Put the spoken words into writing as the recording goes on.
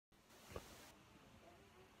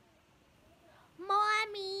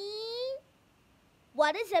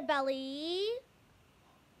What is it, Belly?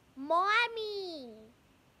 Mommy!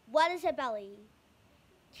 What is it, Belly?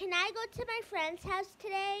 Can I go to my friend's house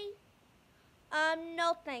today?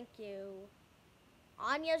 No thank you.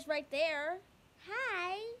 Anya's right there.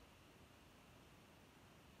 Hi.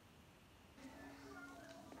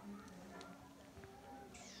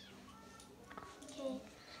 Okay,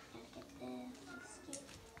 let's get the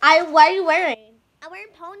skip. What are you wearing? I'm wearing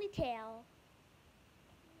ponytail.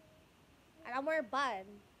 And I'm wearing bun.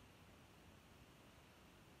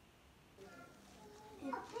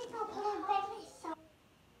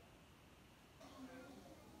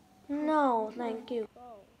 No, thank you.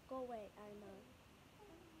 Go away, Emma.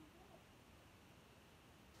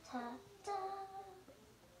 Ta-da!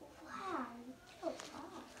 Wow, you're so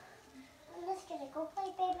tough. I'm just gonna go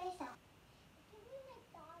play by myself.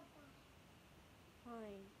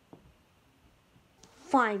 Fine.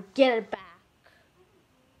 Fine, get it back.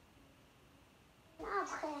 No,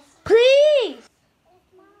 Chris. Please!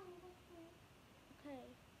 It's mine. Okay.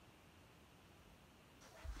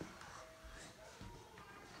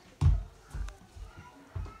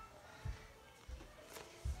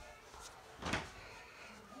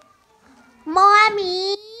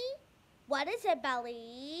 Mommy! What is it,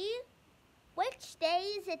 Belly? Which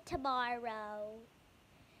day is it tomorrow?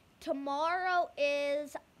 Tomorrow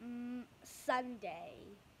is Sunday.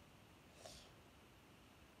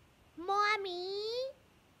 Mommy!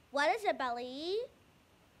 What is it, Belly?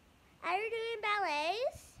 Are you doing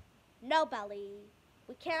ballets? No, Belly.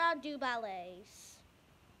 We cannot do ballets.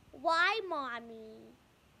 Why, Mommy?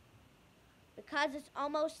 Because it's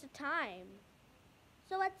almost the time.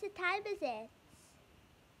 So what's the time is it?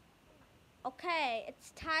 Okay,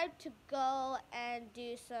 it's time to go and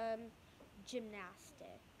do some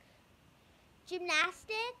gymnastic.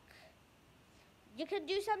 Gymnastic? You can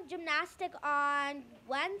do some gymnastic on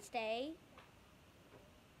Wednesday.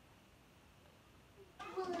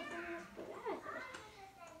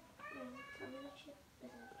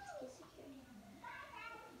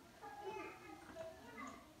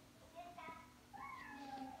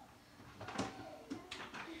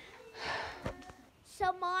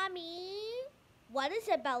 So, Mommy, what is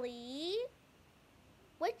it, Belly?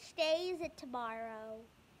 Which day is it tomorrow?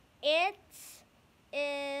 It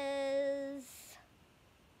is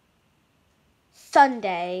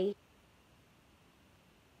Sunday.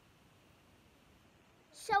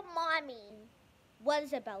 So, Mommy, what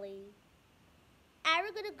is it, Belly? Are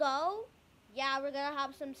we gonna go? Yeah, we're gonna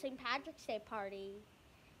have some St. Patrick's Day party.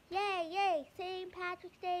 Yay, yay, St.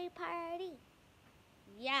 Patrick's Day party.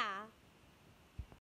 Yeah.